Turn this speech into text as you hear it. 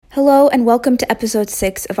Hello and welcome to episode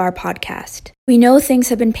 6 of our podcast. We know things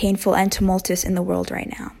have been painful and tumultuous in the world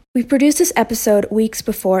right now. We produced this episode weeks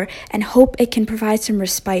before and hope it can provide some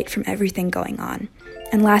respite from everything going on.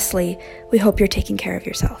 And lastly, we hope you're taking care of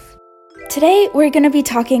yourself. Today, we're going to be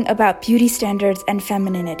talking about beauty standards and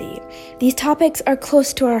femininity. These topics are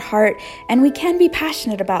close to our heart, and we can be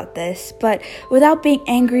passionate about this, but without being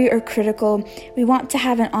angry or critical, we want to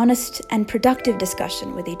have an honest and productive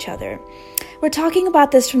discussion with each other. We're talking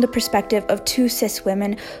about this from the perspective of two cis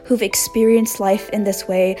women who've experienced life in this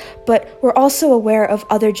way, but we're also aware of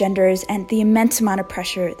other genders and the immense amount of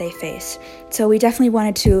pressure they face. So we definitely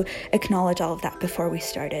wanted to acknowledge all of that before we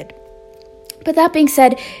started. But that being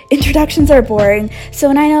said, introductions are boring,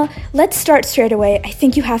 so Naina, let's start straight away. I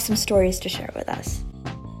think you have some stories to share with us.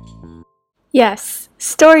 Yes,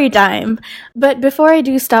 story time. But before I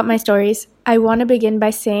do start my stories, I want to begin by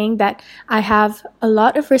saying that I have a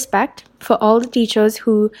lot of respect for all the teachers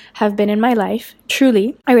who have been in my life.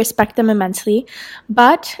 Truly, I respect them immensely,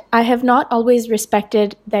 but I have not always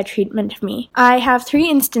respected their treatment of me. I have 3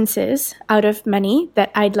 instances out of many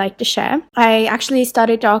that I'd like to share. I actually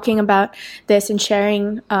started talking about this and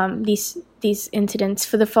sharing these incidents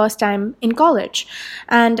for the first time in college.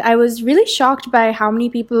 And I was really shocked by how many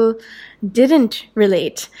people didn't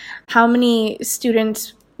relate. How many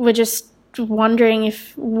students were just wondering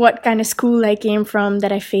what kind of school I came from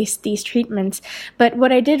that I faced these treatments. But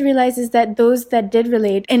what I did realize is that those that did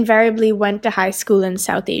relate invariably went to high school in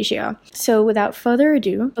South Asia. So without further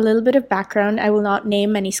ado, a little bit of background. I will not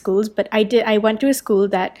name any schools, but I went to a school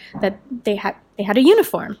that they had a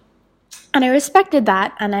uniform. And I respected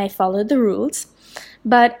that and I followed the rules.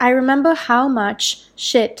 But I remember how much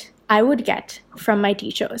shit I would get from my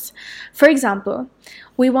teachers. For example,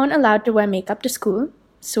 we weren't allowed to wear makeup to school,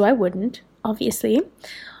 so I wouldn't, obviously.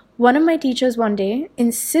 One of my teachers one day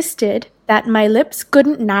insisted that my lips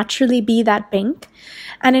couldn't naturally be that pink.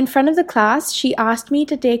 And in front of the class, she asked me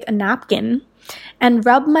to take a napkin and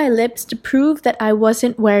rub my lips to prove that I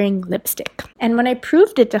wasn't wearing lipstick. And when I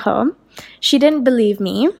proved it to her, she didn't believe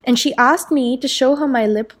me, and she asked me to show her my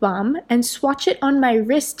lip balm and swatch it on my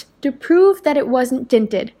wrist to prove that it wasn't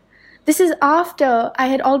tinted. This is after I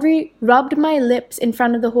had already rubbed my lips in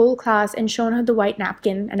front of the whole class and shown her the white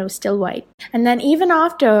napkin, and it was still white. And then even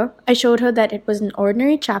after I showed her that it was an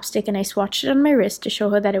ordinary chapstick and I swatched it on my wrist to show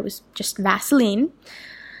her that it was just Vaseline,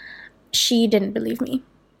 she didn't believe me.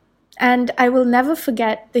 And I will never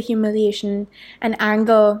forget the humiliation and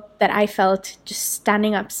anger that I felt just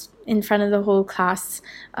standing up in front of the whole class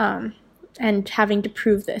and having to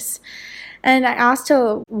prove this. And I asked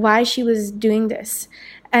her why she was doing this.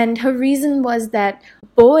 And her reason was that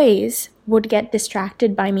boys would get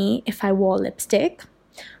distracted by me if I wore lipstick.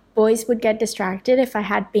 Boys would get distracted if I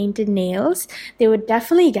had painted nails. They would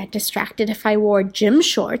definitely get distracted if I wore gym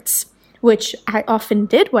shorts, which I often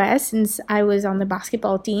did wear since I was on the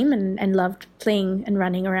basketball team and loved playing and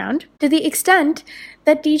running around. To the extent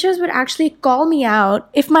that teachers would actually call me out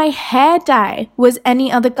if my hair dye was any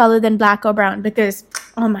other color than black or brown because,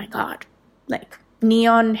 oh my God,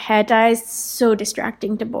 neon hair ties, so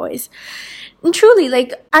distracting to boys. And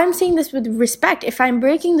truly, I'm saying this with respect. If I'm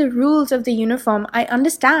breaking the rules of the uniform, I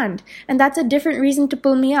understand. And that's a different reason to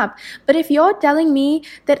pull me up. But if you're telling me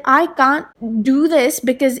that I can't do this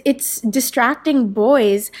because it's distracting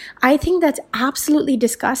boys, I think that's absolutely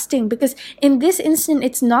disgusting. Because in this instant,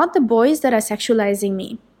 it's not the boys that are sexualizing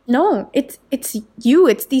me. No, it's you,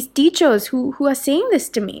 it's these teachers who are saying this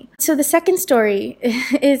to me. So the second story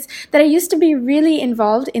is that I used to be really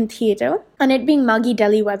involved in theater, and it being muggy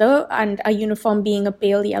Delhi weather and a uniform being a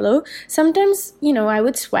pale yellow, sometimes, I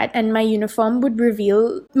would sweat and my uniform would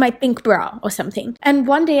reveal my pink bra or something. And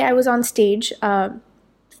one day I was on stage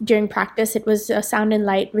during practice. It was a sound and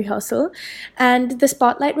light rehearsal, and the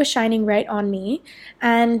spotlight was shining right on me,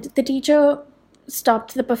 and the teacher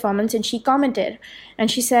stopped the performance and she commented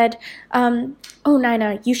and she said, oh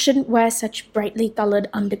Naina, you shouldn't wear such brightly colored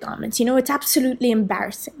undergarments. It's absolutely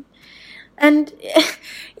embarrassing. And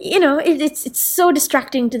it's so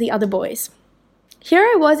distracting to the other boys. Here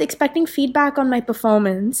I was expecting feedback on my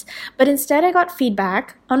performance, but instead I got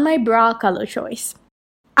feedback on my bra color choice.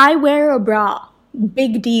 I wear a bra.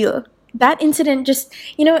 Big deal. That incident just,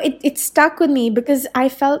 it stuck with me because I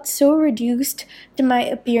felt so reduced to my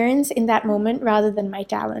appearance in that moment rather than my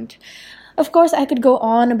talent. Of course, I could go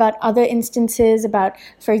on about other instances about,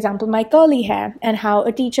 for example, my curly hair and how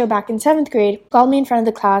a teacher back in 7th grade called me in front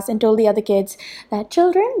of the class and told the other kids that,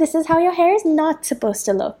 children, this is how your hair is not supposed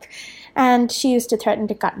to look. And she used to threaten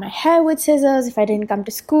to cut my hair with scissors if I didn't come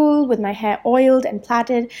to school with my hair oiled and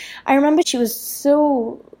plaited. I remember she was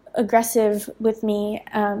so aggressive with me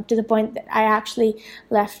to the point that I actually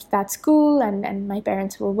left that school, and my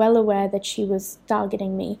parents were well aware that she was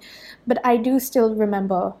targeting me. But I do still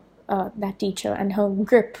remember that teacher and her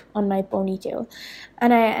grip on my ponytail.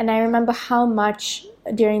 And I remember how much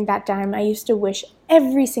during that time I used to wish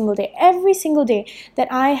every single day that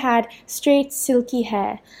I had straight silky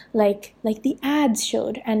hair like the ads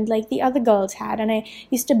showed and like the other girls had. And I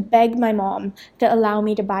used to beg my mom to allow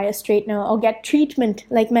me to buy a straightener or get treatment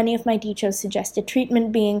like many of my teachers suggested.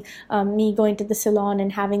 Treatment being me going to the salon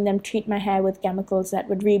and having them treat my hair with chemicals that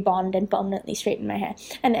would rebond and permanently straighten my hair.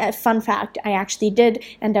 And a fun fact, I actually did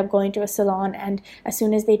end up going to a salon, and as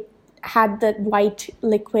soon as they had the white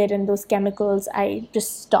liquid and those chemicals, I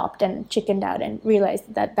just stopped and chickened out and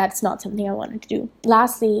realized that that's not something I wanted to do.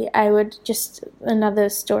 Lastly, another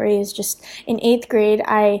story is just in 8th grade,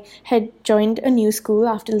 I had joined a new school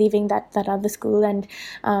after leaving that other school. And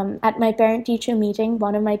at my parent-teacher meeting,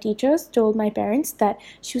 one of my teachers told my parents that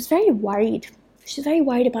she was very worried. She was very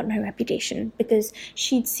worried about my reputation because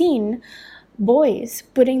she'd seen boys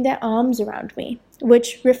putting their arms around me,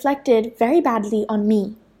 which reflected very badly on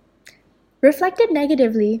me. Reflected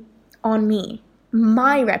negatively on me,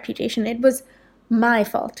 my reputation. It was my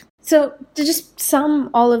fault. So to just sum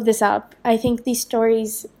all of this up, I think these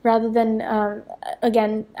stories, rather than,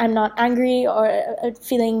 again, I'm not angry or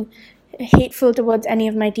feeling hateful towards any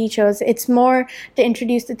of my teachers. It's more to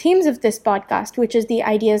introduce the themes of this podcast, which is the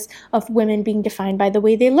ideas of women being defined by the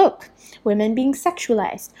way they look, women being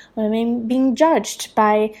sexualized, women being judged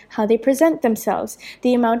by how they present themselves,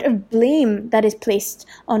 the amount of blame that is placed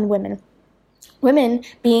on women. Women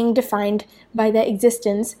being defined by their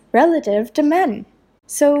existence relative to men.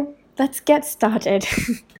 So let's get started.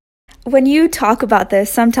 When you talk about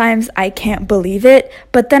this, sometimes I can't believe it,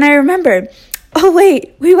 but then I remember, oh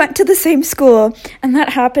wait, we went to the same school, and that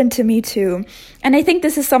happened to me too. And I think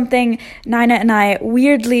this is something Naina and I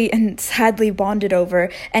weirdly and sadly bonded over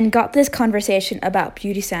and got this conversation about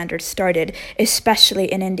beauty standards started,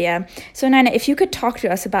 especially in India. So Naina, if you could talk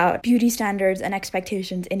to us about beauty standards and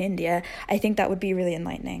expectations in India, I think that would be really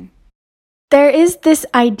enlightening. There is this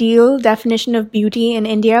ideal definition of beauty in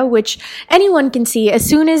India, which anyone can see. As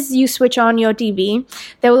soon as you switch on your TV,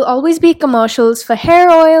 there will always be commercials for hair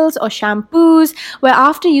oils or shampoos, where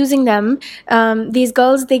after using them, these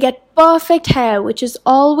girls, they get perfect hair, which is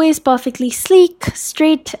always perfectly sleek,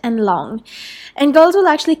 straight, and long. And girls will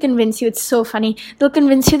actually convince you, it's so funny, they'll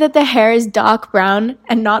convince you that their hair is dark brown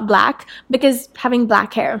and not black, because having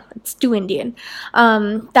black hair, it's too Indian.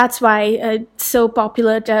 That's why it's so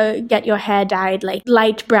popular to get your hair dyed like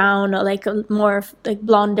light brown or like a more like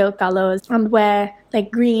blonder colors, and wear like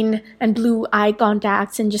green and blue eye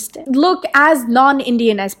contacts and just look as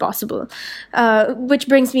non-Indian as possible. Which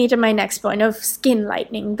brings me to my next point of skin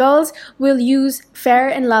lightening. Girls will use Fair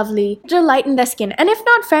and Lovely to lighten their skin. And if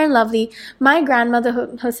not Fair and Lovely, my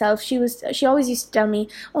grandmother herself, she always used to tell me,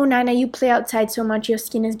 oh Naina, you play outside so much, your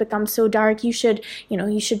skin has become so dark, you should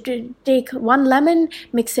take 1 lemon,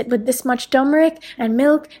 mix it with this much turmeric and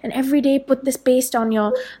milk, and every day put this paste on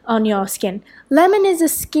your skin. Lemon is a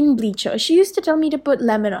skin bleacher. She used to tell me to put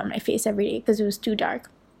lemon on my face every day because it was too dark.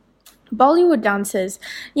 Bollywood dancers,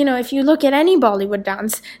 if you look at any Bollywood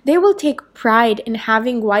dance, they will take pride in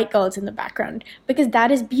having white girls in the background because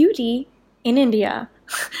that is beauty in India.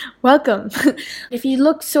 Welcome. If you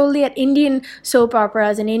look solely at Indian soap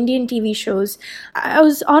operas and Indian TV shows, I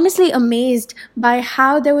was honestly amazed by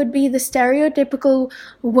how there would be the stereotypical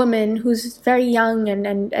woman who's very young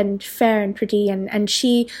and fair and pretty, and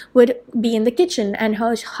she would be in the kitchen, and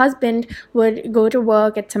her husband would go to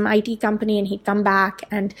work at some IT company, and he'd come back,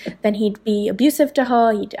 and then he'd be abusive to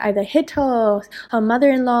her. He'd either hit her, or her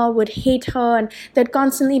mother-in-law would hate her, and there'd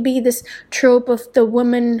constantly be this trope of the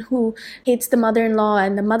woman who hates the mother-in-law,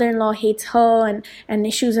 and the mother-in-law hates her, and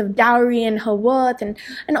issues of dowry and her worth, and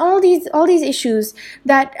all these issues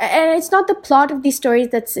and it's not the plot of these stories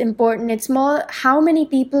that's important. It's more how many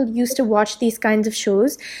people used to watch these kinds of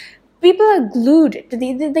shows. People are glued to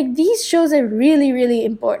these shows are really, really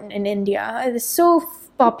important in India. It's so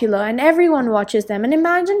popular and everyone watches them. And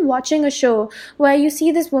imagine watching a show where you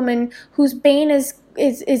see this woman whose pain is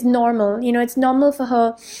normal. It's normal for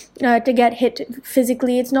her to get hit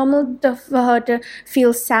physically. It's normal for her to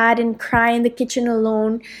feel sad and cry in the kitchen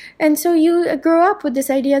alone. And so you grow up with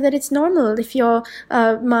this idea that it's normal. If your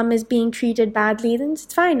mom is being treated badly, then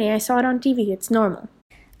it's fine. I saw it on TV. It's normal.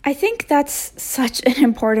 I think that's such an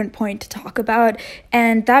important point to talk about,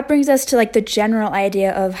 and that brings us to the general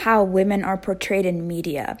idea of how women are portrayed in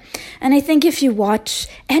media. And I think if you watch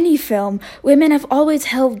any film, women have always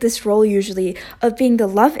held this role usually of being the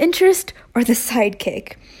love interest or the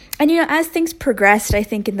sidekick. And, as things progressed, I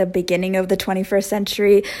think in the beginning of the 21st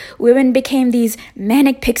century, women became these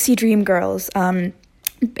manic pixie dream girls,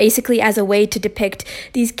 basically as a way to depict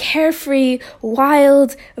these carefree,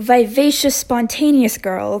 wild, vivacious, spontaneous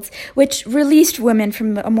girls, which released women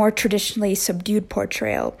from a more traditionally subdued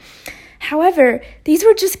portrayal. However, these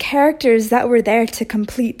were just characters that were there to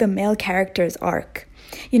complete the male character's arc.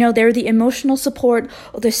 They were the emotional support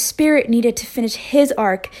or the spirit needed to finish his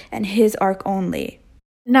arc and his arc only.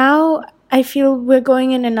 Now I feel we're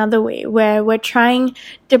going in another way where we're trying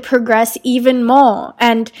to progress even more.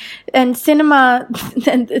 And cinema,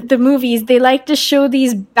 the movies, they like to show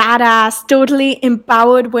these badass, totally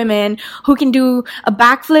empowered women who can do a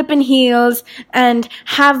backflip in heels and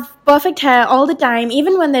have perfect hair all the time,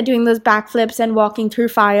 even when they're doing those backflips and walking through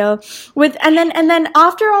fire. And then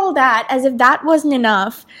after all that, as if that wasn't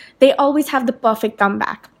enough, they always have the perfect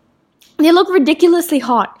comeback. They look ridiculously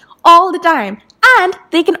hot all the time. And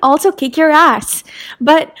they can also kick your ass.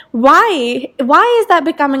 But why? Why is that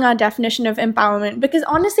becoming our definition of empowerment? Because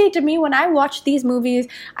honestly, to me, when I watch these movies,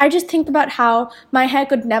 I just think about how my hair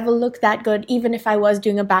could never look that good, even if I was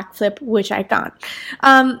doing a backflip, which I can't.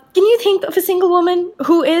 Can you think of a single woman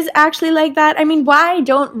who is actually like that? I mean, why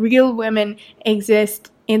don't real women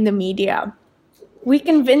exist in the media? We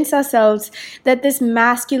convince ourselves that this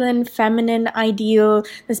masculine, feminine ideal,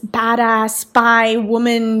 this badass spy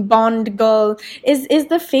woman, Bond girl, is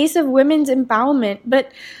the face of women's empowerment.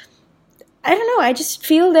 But I don't know, I just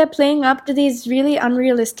feel they're playing up to these really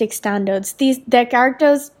unrealistic standards. Their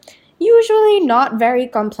characters, usually not very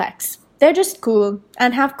complex. They're just cool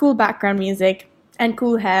and have cool background music and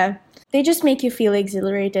cool hair. They just make you feel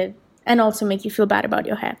exhilarated and also make you feel bad about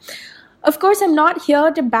your hair. Of course, I'm not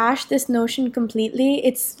here to bash this notion completely.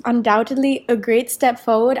 It's undoubtedly a great step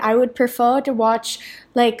forward. I would prefer to watch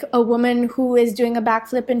like a woman who is doing a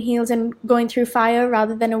backflip in heels and going through fire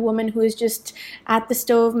rather than a woman who is just at the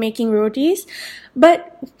stove making rotis.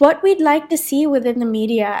 But what we'd like to see within the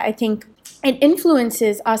media, I think, it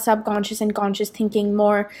influences our subconscious and conscious thinking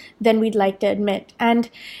more than we'd like to admit. And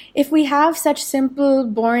if we have such simple,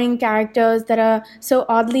 boring characters that are so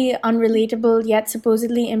oddly unrelatable yet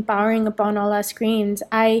supposedly empowering upon all our screens,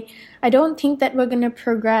 I don't think that we're going to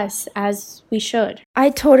progress as we should. I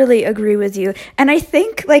totally agree with you. And I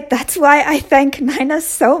think that's why I thank Naina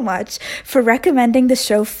so much for recommending the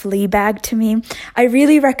show Fleabag to me. I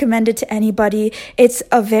really recommend it to anybody. It's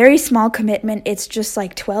a very small commitment. It's just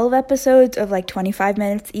 12 episodes of 25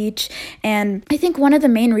 minutes each. And I think one of the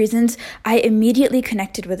main reasons I immediately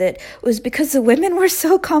connected with it was because the women were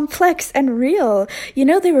so complex and real.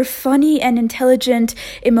 They were funny and intelligent,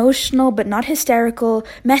 emotional but not hysterical,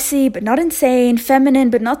 messy but not insane, feminine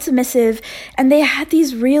but not submissive, and they had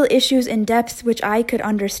these real issues in depth which I could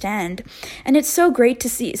understand. And it's so great to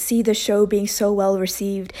see the show being so well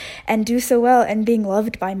received and do so well and being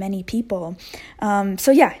loved by many people.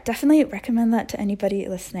 So yeah, definitely recommend that to anybody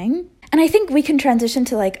listening. And I think we can transition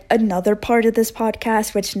to another part of this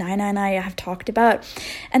podcast, which Naina and I have talked about.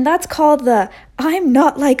 And that's called the I'm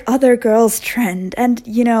not like other girls trend. And,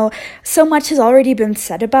 so much has already been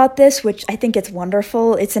said about this, which I think it's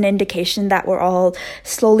wonderful. It's an indication that we're all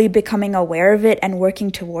slowly becoming aware of it and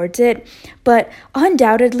working towards it. But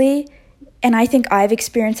undoubtedly, and I think I've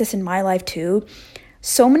experienced this in my life too,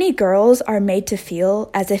 so many girls are made to feel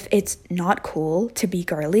as if it's not cool to be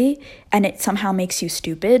girly and it somehow makes you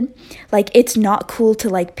stupid. It's not cool to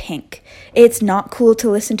like pink. It's not cool to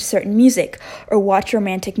listen to certain music or watch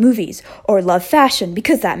romantic movies or love fashion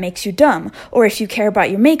because that makes you dumb. Or if you care about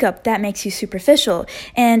your makeup, that makes you superficial.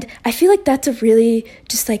 And I feel like that's a really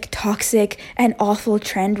just toxic and awful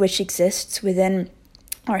trend which exists within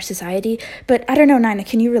our society. But I don't know, Naina,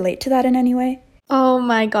 can you relate to that in any way? Oh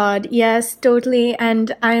my God, yes, totally.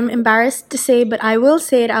 And I'm embarrassed to say, but I will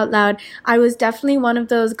say it out loud. I was definitely one of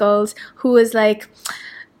those girls who was like,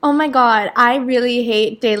 oh my God, I really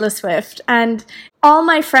hate Taylor Swift. And all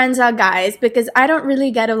my friends are guys because I don't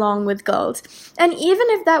really get along with girls. And even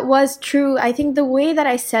if that was true, I think the way that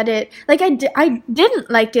I said it, I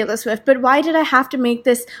didn't like Taylor Swift, but why did I have to make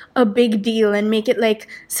this a big deal and make it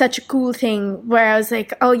such a cool thing where I was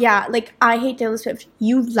like, oh yeah, I hate Taylor Swift.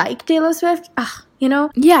 You like Taylor Swift? Ugh.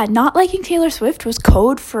 Yeah, not liking Taylor Swift was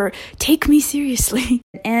code for take me seriously.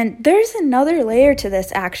 And there's another layer to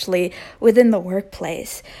this actually within the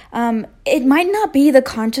workplace. It might not be the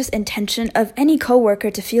conscious intention of any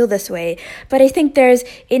coworker to feel this way, but I think there's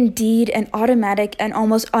indeed an automatic and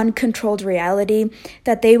almost uncontrolled reality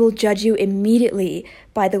that they will judge you immediately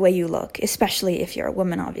by the way you look, especially if you're a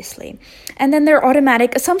woman, obviously. And then there are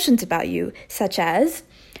automatic assumptions about you, such as,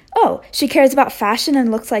 oh, she cares about fashion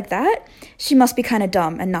and looks like that? She must be kind of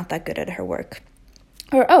dumb and not that good at her work.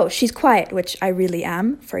 Or, oh, she's quiet, which I really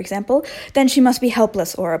am, for example, then she must be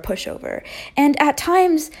helpless or a pushover. And at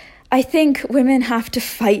times, I think women have to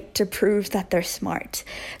fight to prove that they're smart.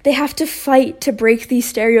 They have to fight to break these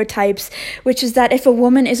stereotypes, which is that if a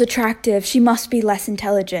woman is attractive, she must be less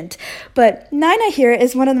intelligent. But Naina here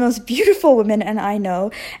is one of the most beautiful women and I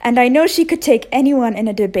know she could take anyone in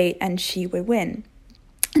a debate and she would win.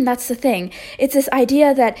 And that's the thing. It's this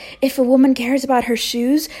idea that if a woman cares about her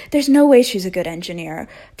shoes, there's no way she's a good engineer.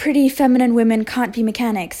 Pretty feminine women can't be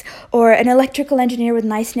mechanics, or an electrical engineer with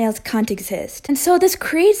nice nails can't exist. And so this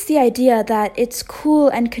creates the idea that it's cool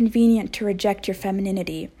and convenient to reject your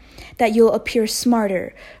femininity, that you'll appear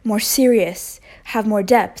smarter, more serious, have more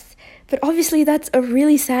depth. But obviously that's a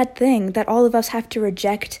really sad thing, that all of us have to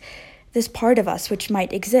reject this part of us which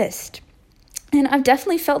might exist. And I've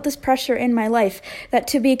definitely felt this pressure in my life, that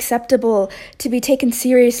to be acceptable, to be taken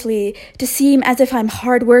seriously, to seem as if I'm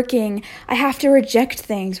hardworking, I have to reject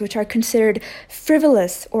things which are considered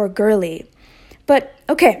frivolous or girly. But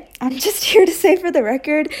okay, I'm just here to say for the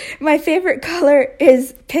record, my favorite color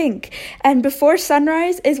is pink. And Before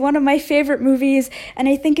Sunrise is one of my favorite movies, and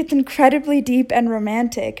I think it's incredibly deep and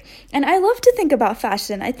romantic. And I love to think about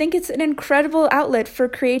fashion. I think it's an incredible outlet for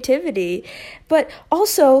creativity. But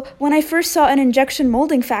also, when I first saw an injection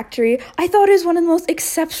molding factory, I thought it was one of the most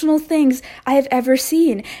exceptional things I have ever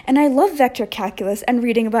seen. And I love vector calculus and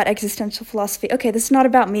reading about existential philosophy. Okay, this is not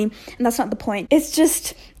about me, and that's not the point. It's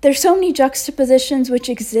just, there's so many juxtapositions which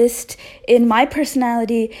exist in my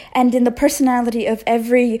personality and in the personality of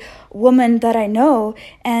every woman that I know,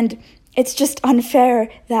 and it's just unfair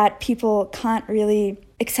that people can't really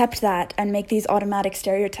accept that and make these automatic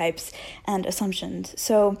stereotypes and assumptions.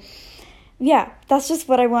 So yeah, that's just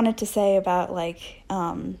what I wanted to say about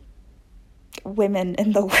women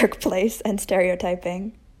in the workplace and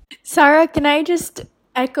stereotyping. Sarah, can I just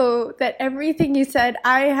echo that everything you said?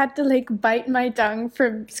 I had to bite my tongue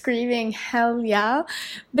from screaming hell yeah,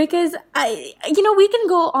 because we can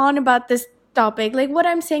go on about this topic. What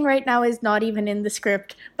I'm saying right now is not even in the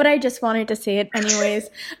script, but I just wanted to say it anyways.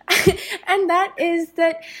 And that is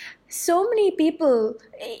that so many people,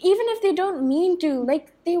 even if they don't mean to,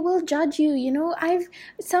 they will judge you. I've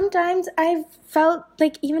felt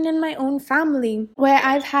even in my own family where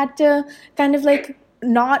I've had to kind of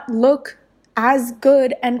not look as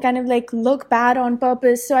good and kind of look bad on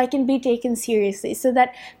purpose so I can be taken seriously, so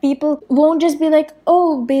that people won't just be like,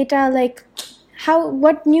 oh beta,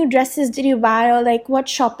 what new dresses did you buy, or what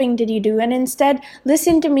shopping did you do, and instead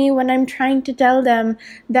listen to me when I'm trying to tell them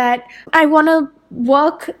that I want to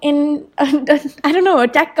work in a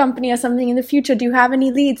tech company or something in the future. Do you have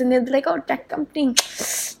any leads? And they'll be like, oh, tech company,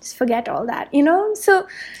 just forget all that, So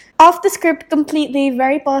off the script completely,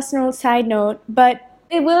 very personal side note, but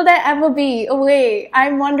will there ever be a way,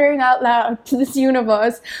 I'm wondering out loud to this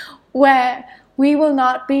universe, where we will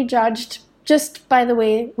not be judged just by the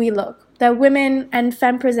way we look? That women and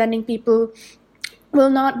femme-presenting people will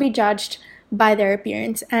not be judged by their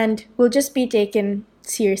appearance and will just be taken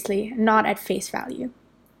seriously, not at face value.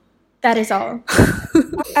 That is all.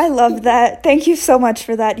 I love that. Thank you so much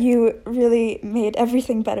for that. You really made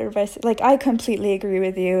everything better by I completely agree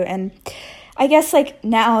with you. And I guess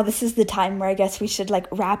now this is the time where I guess we should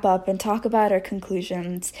wrap up and talk about our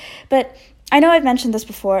conclusions. But I know I've mentioned this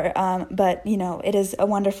before, but it is a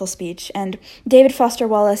wonderful speech. And David Foster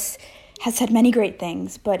Wallace has said many great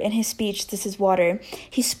things, but in his speech, This Is Water,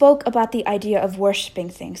 he spoke about the idea of worshipping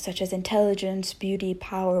things such as intelligence, beauty,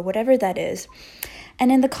 power, whatever that is.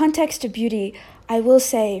 And in the context of beauty, I will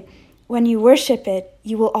say, when you worship it,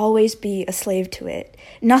 you will always be a slave to it.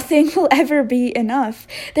 Nothing will ever be enough.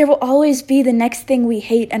 There will always be the next thing we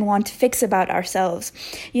hate and want to fix about ourselves,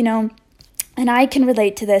 And I can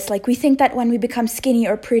relate to this. We think that when we become skinny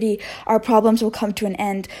or pretty, our problems will come to an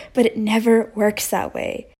end, but it never works that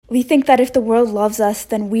way. We think that if the world loves us,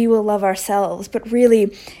 then we will love ourselves, but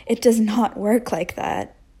really, it does not work like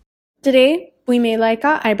that. Today, we may like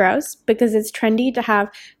our eyebrows because it's trendy to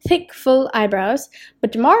have thick, full eyebrows,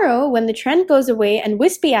 but tomorrow, when the trend goes away and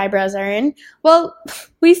wispy eyebrows are in, well,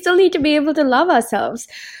 we still need to be able to love ourselves.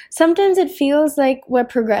 Sometimes it feels like we're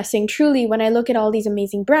progressing, truly, when I look at all these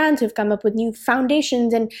amazing brands who've come up with new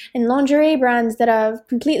foundations and lingerie brands that are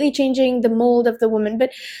completely changing the mold of the woman.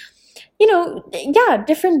 But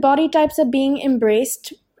different body types are being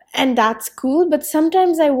embraced, and that's cool. But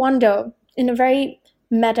sometimes I wonder, in a very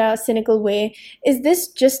meta, cynical way, is this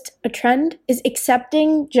just a trend? Is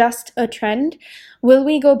accepting just a trend? Will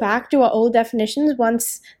we go back to our old definitions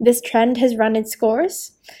once this trend has run its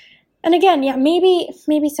course? And again,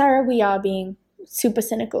 maybe Sarah, we are being super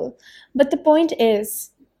cynical. But the point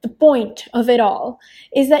is, the point of it all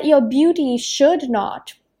is that your beauty should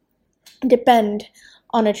not depend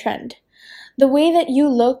on a trend. The way that you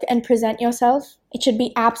look and present yourself, it should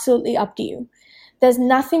be absolutely up to you. There's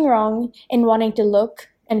nothing wrong in wanting to look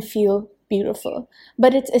and feel beautiful,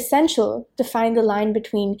 but it's essential to find the line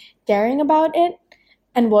between caring about it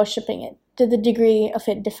and worshipping it to the degree of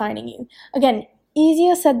it defining you. Again,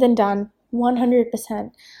 easier said than done,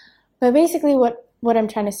 100%. But basically what I'm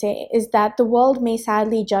trying to say is that the world may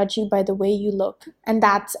sadly judge you by the way you look, and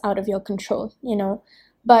that's out of your control,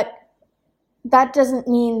 But that doesn't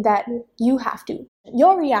mean that you have to.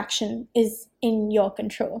 Your reaction is in your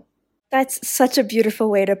control. That's such a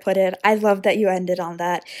beautiful way to put it. I love that you ended on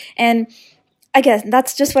that. And I guess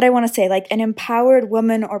that's just what I want to say. Like, an empowered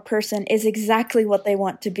woman or person is exactly what they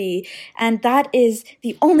want to be. And that is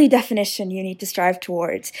the only definition you need to strive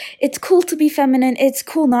towards. It's cool to be feminine. It's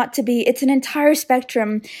cool not to be. It's an entire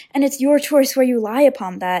spectrum. And it's your choice where you lie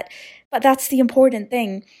upon that. But that's the important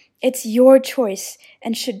thing. It's your choice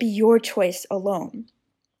and should be your choice alone.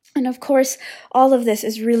 And of course, all of this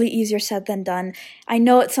is really easier said than done. I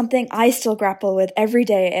know it's something I still grapple with every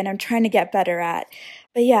day and I'm trying to get better at.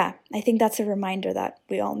 But yeah, I think that's a reminder that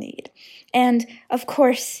we all need. And of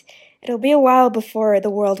course, it'll be a while before the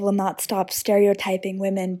world will not stop stereotyping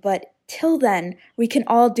women, but till then, we can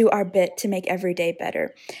all do our bit to make every day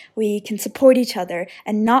better. We can support each other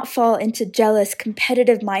and not fall into jealous,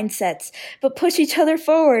 competitive mindsets, but push each other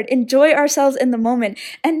forward, enjoy ourselves in the moment,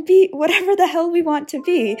 and be whatever the hell we want to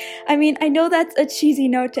be. I mean, I know that's a cheesy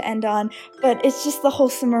note to end on, but it's just the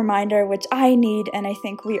wholesome reminder which I need and I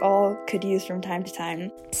think we all could use from time to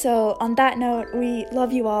time. So on that note, we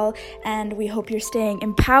love you all and we hope you're staying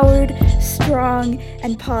empowered, strong,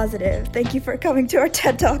 and positive. Thank you for coming to our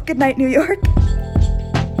TED Talk. Good night, New York.